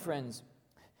see, my friends,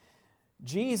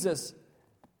 Jesus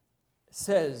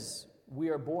says we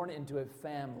are born into a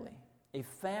family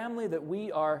that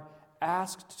we are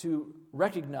asked to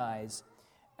recognize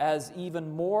as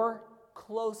even more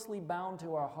closely bound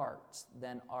to our hearts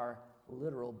than our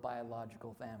literal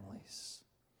biological families.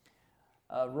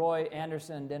 Roy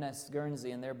Anderson and Dennis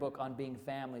Guernsey, in their book on being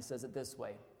family, says it this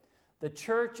way: "The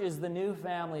church is the new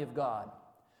family of God.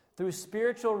 Through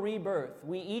spiritual rebirth,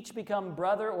 we each become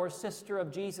brother or sister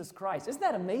of Jesus Christ." Isn't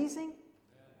that amazing?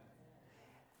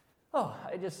 Oh,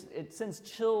 it sends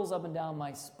chills up and down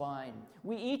my spine.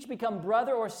 We each become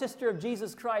brother or sister of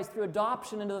Jesus Christ through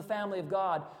adoption into the family of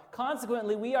God.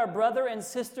 Consequently, we are brother and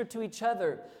sister to each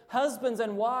other. Husbands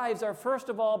and wives are first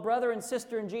of all brother and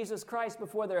sister in Jesus Christ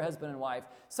before their husband and wife.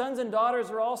 Sons and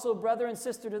daughters are also brother and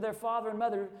sister to their father and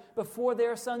mother before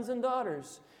their sons and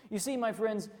daughters. You see, my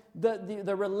friends,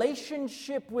 the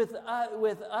relationship with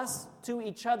us to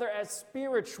each other as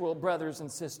spiritual brothers and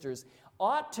sisters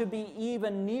ought to be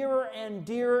even nearer and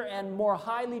dearer and more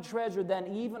highly treasured than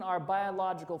even our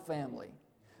biological family.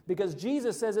 Because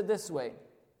Jesus says it this way: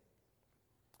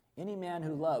 "Any man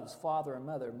who loves father or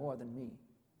mother more than me,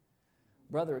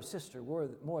 brother or sister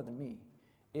more than me,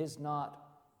 is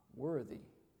not worthy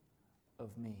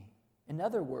of me." In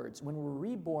other words, when we're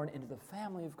reborn into the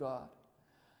family of God,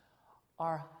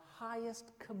 our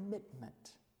highest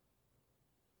commitment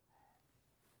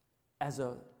as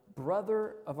a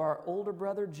brother of our older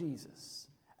brother Jesus,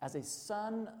 as a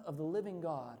son of the living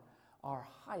God, our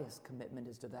highest commitment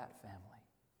is to that family,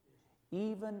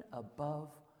 even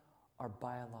above our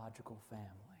biological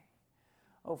family.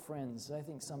 Oh, friends, I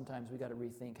think sometimes we got to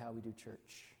rethink how we do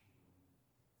church.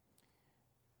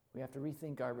 We have to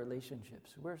rethink our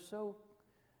relationships. We're so,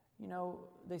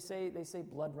 they say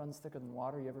blood runs thicker than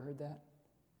water. You ever heard that?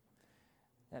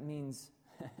 That means,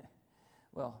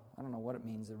 well, I don't know what it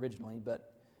means originally,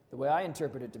 but the way I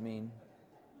interpret it to mean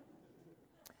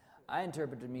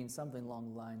something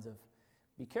along the lines of,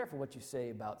 be careful what you say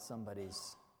about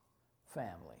somebody's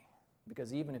family.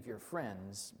 Because even if you're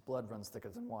friends, blood runs thicker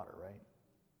than water, right?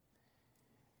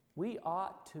 We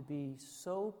ought to be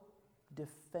so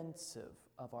defensive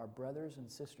of our brothers and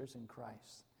sisters in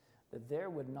Christ that there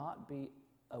would not be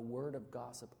a word of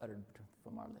gossip uttered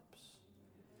from our lips,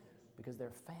 because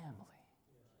they're family.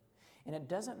 And it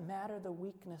doesn't matter the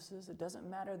weaknesses, it doesn't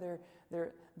matter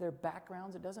their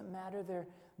backgrounds, it doesn't matter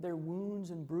their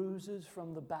wounds and bruises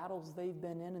from the battles they've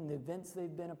been in and the events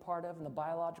they've been a part of and the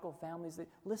biological families.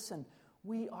 Listen,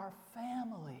 we are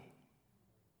family.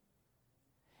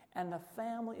 And the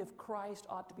family of Christ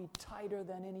ought to be tighter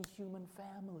than any human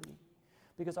family,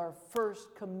 because our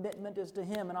first commitment is to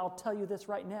Him. And I'll tell you this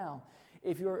right now.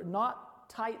 If you're not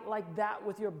tight like that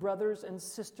with your brothers and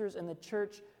sisters in the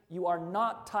church, you are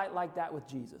not tight like that with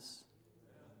Jesus.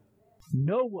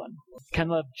 No one can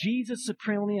love Jesus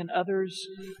supremely and others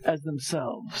as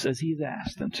themselves, as He's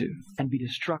asked them to, and be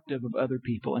destructive of other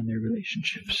people in their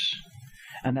relationships.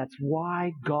 And that's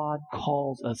why God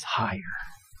calls us higher.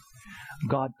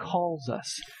 God calls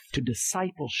us to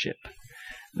discipleship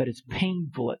that is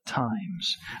painful at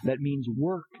times, that means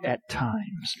work at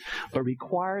times, but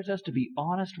requires us to be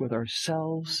honest with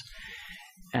ourselves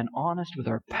and honest with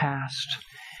our past,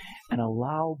 and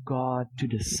allow God to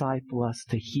disciple us,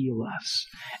 to heal us,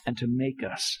 and to make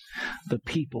us the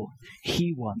people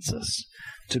He wants us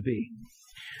to be.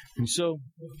 And so,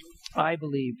 I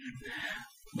believe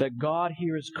that God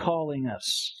here is calling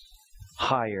us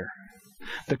higher.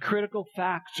 The critical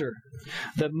factor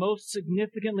that most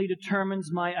significantly determines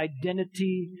my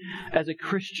identity as a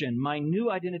Christian, my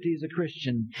new identity as a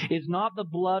Christian, is not the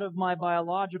blood of my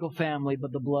biological family,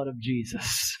 but the blood of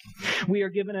Jesus. We are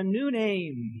given a new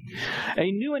name,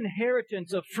 a new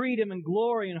inheritance of freedom and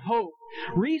glory and hope,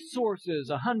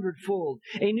 resources 100-fold,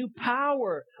 a new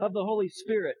power of the Holy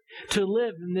Spirit to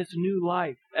live in this new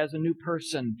life as a new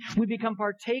person. We become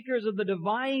partakers of the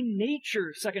divine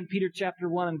nature, 2 Peter chapter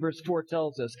 1 and verse 4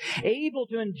 tells us, able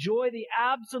to enjoy the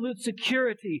absolute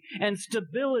security and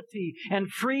stability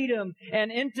and freedom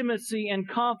and intimacy and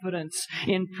confidence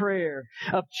in prayer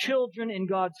of children in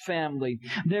God's family.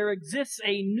 There exists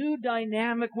a new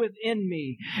dynamic within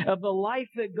me of the life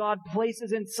that God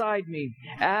places inside me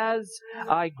as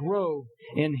I grow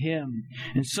in Him.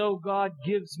 And so God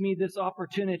gives me this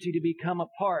opportunity to become a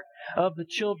part of the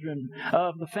children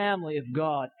of the family of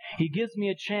God. He gives me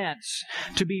a chance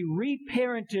to be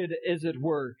reparented, as it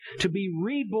were, to be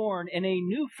reborn in a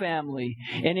new family,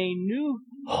 in a new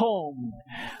home,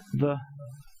 the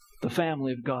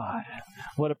family of God.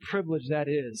 What a privilege that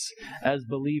is as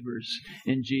believers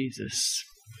in Jesus.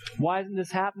 Why isn't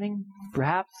this happening?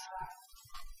 Perhaps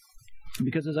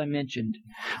because, as I mentioned,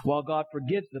 while God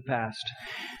forgives the past,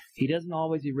 He doesn't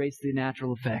always erase the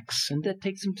natural effects. And that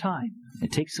takes some time.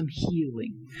 It takes some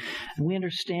healing. And we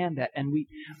understand that. And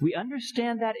we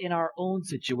understand that in our own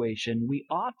situation. We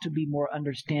ought to be more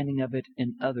understanding of it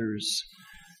in others'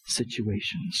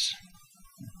 situations.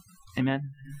 Amen?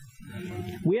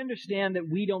 We understand that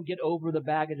we don't get over the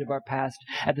baggage of our past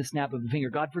at the snap of a finger.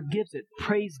 God forgives it.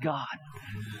 Praise God.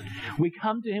 We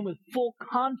come to Him with full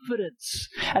confidence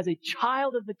as a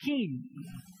child of the King.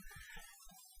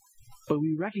 But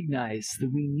we recognize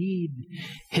that we need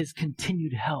His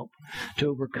continued help to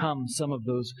overcome some of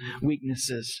those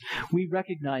weaknesses. We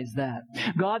recognize that.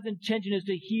 God's intention is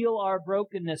to heal our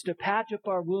brokenness, to patch up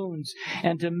our wounds,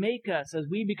 and to make us, as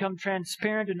we become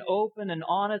transparent and open and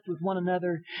honest with one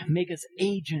another, make us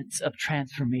agents of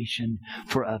transformation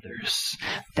for others.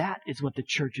 That is what the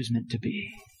church is meant to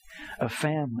be. A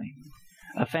family.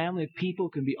 A family of people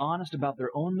who can be honest about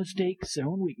their own mistakes, their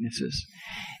own weaknesses,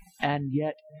 and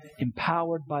yet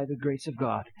empowered by the grace of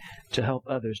God to help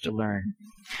others to learn.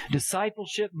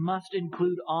 Discipleship must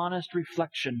include honest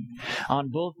reflection on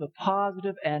both the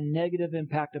positive and negative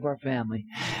impact of our family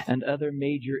and other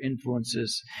major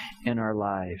influences in our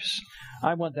lives.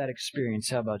 I want that experience.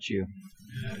 How about you?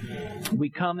 We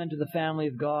come into the family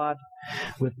of God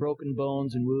with broken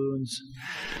bones and wounds,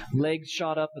 legs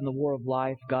shot up in the war of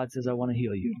life. God says, I want to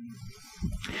heal you.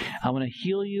 I want to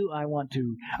heal you. I want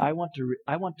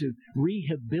to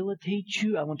rehabilitate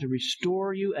you. I want to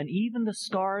restore you. And even the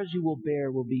scars you will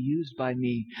bear will be used by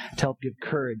me to help give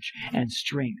courage and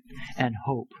strength and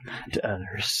hope to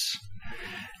others.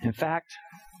 In fact,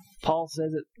 Paul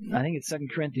says it, I think it's 2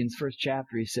 Corinthians, 1st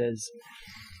chapter, he says,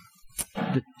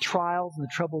 the trials and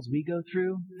the troubles we go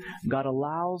through, God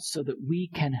allows so that we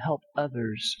can help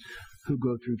others who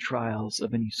go through trials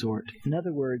of any sort. In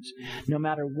other words, no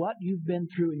matter what you've been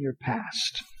through in your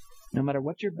past, no matter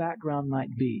what your background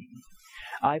might be,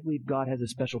 I believe God has a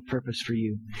special purpose for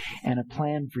you and a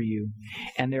plan for you.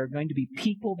 And there are going to be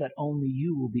people that only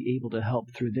you will be able to help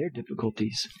through their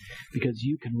difficulties because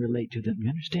you can relate to them. You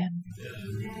understand?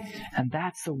 And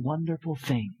that's the wonderful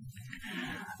thing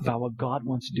about what God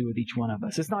wants to do with each one of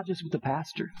us. It's not just with the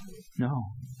pastor.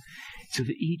 No. It's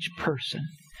with each person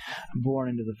born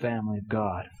into the family of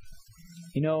God.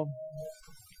 You know,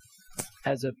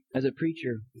 as a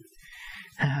preacher,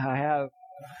 I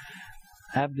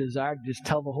have desire to just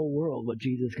tell the whole world what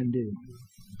Jesus can do.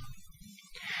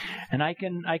 And I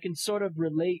can sort of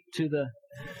relate to the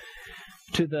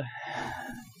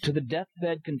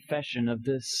deathbed confession of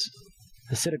this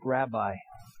Hasidic rabbi,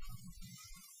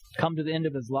 come to the end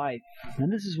of his life.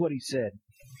 And this is what he said.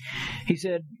 He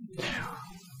said,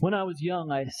 "When I was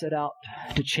young, I set out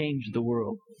to change the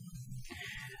world.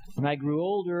 When I grew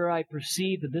older, I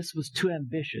perceived that this was too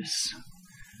ambitious,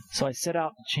 so I set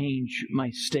out to change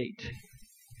my state.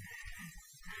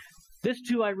 This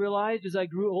too I realized as I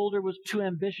grew older was too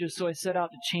ambitious, so I set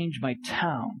out to change my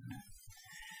town.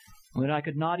 When I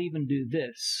could not even do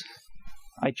this,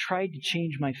 I tried to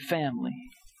change my family.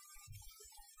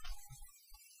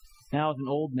 Now as an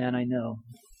old man, I know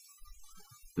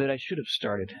that I should have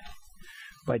started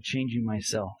by changing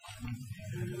myself.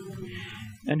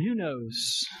 And who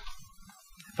knows,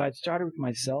 if I'd started with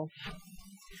myself,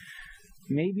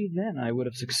 maybe then I would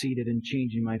have succeeded in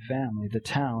changing my family, the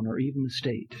town, or even the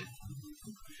state.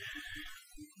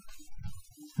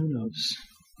 Who knows,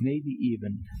 maybe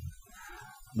even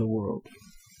the world."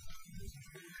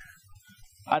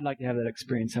 I'd like to have that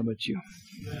experience. How about you?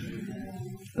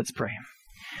 Let's pray.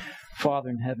 Father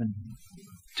in heaven,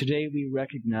 today we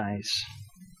recognize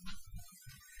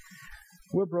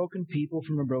we're broken people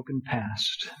from a broken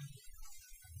past.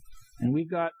 And we've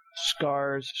got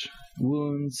scars,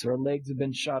 wounds, our legs have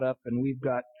been shot up, and we've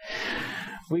got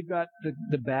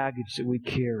the baggage that we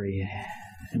carry.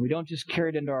 And we don't just carry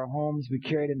it into our homes, we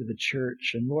carry it into the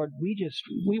church. And Lord,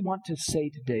 we want to say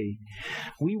today,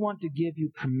 we want to give you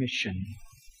permission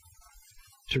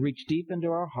to reach deep into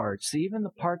our hearts, even the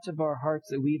parts of our hearts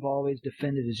that we've always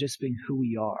defended as just being who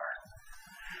we are.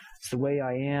 It's the way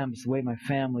I am, it's the way my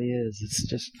family is. It's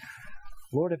just,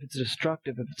 Lord, if it's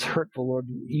destructive, if it's hurtful, Lord,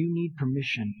 you need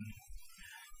permission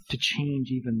to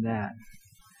change even that.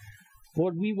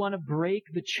 Lord, we want to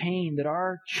break the chain that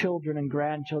our children and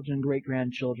grandchildren and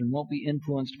great-grandchildren won't be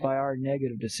influenced by our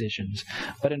negative decisions,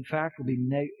 but in fact will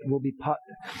be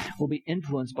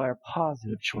influenced by our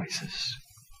positive choices.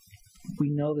 We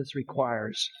know this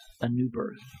requires a new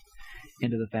birth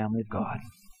into the family of God.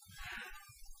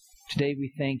 Today we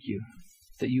thank you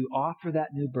that you offer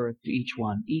that new birth to each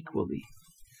one equally.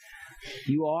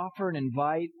 You offer and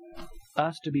invite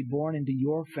us to be born into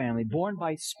your family, born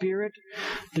by Spirit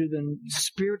through the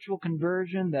spiritual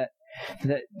conversion that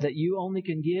you only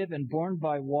can give, and born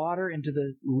by water into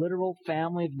the literal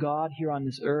family of God here on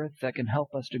this earth that can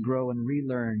help us to grow and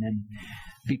relearn and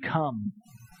become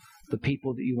the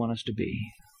people that you want us to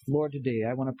be. Lord, today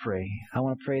I want to pray. I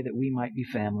want to pray that we might be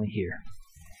family here.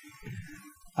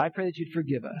 I pray that you'd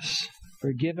forgive us.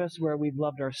 Forgive us where we've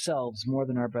loved ourselves more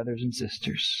than our brothers and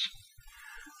sisters.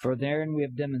 For therein we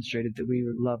have demonstrated that we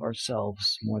love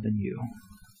ourselves more than you.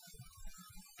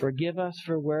 Forgive us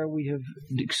for where we have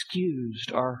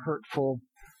excused our hurtful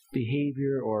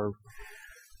behavior or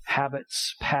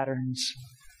habits, patterns,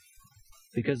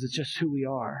 because it's just who we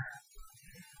are.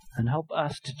 And help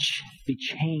us to be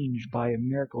changed by a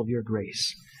miracle of your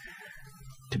grace,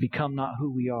 to become not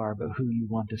who we are, but who you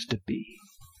want us to be.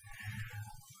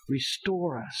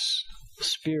 Restore us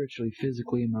spiritually,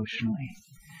 physically, emotionally.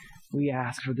 We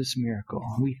ask for this miracle.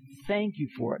 We thank you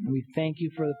for it, and we thank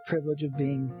you for the privilege of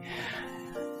being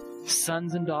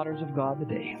sons and daughters of God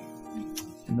today.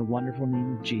 In the wonderful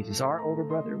name of Jesus, our older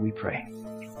brother, we pray.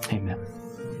 Amen.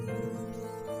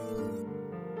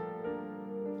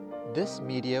 This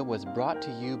media was brought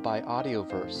to you by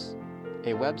Audioverse,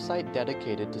 a website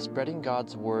dedicated to spreading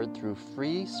God's Word through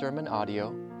free sermon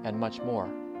audio and much more.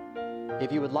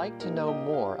 If you would like to know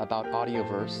more about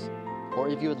Audioverse, or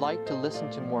if you would like to listen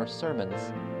to more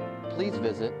sermons, please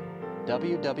visit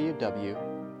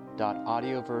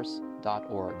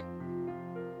www.audioverse.org.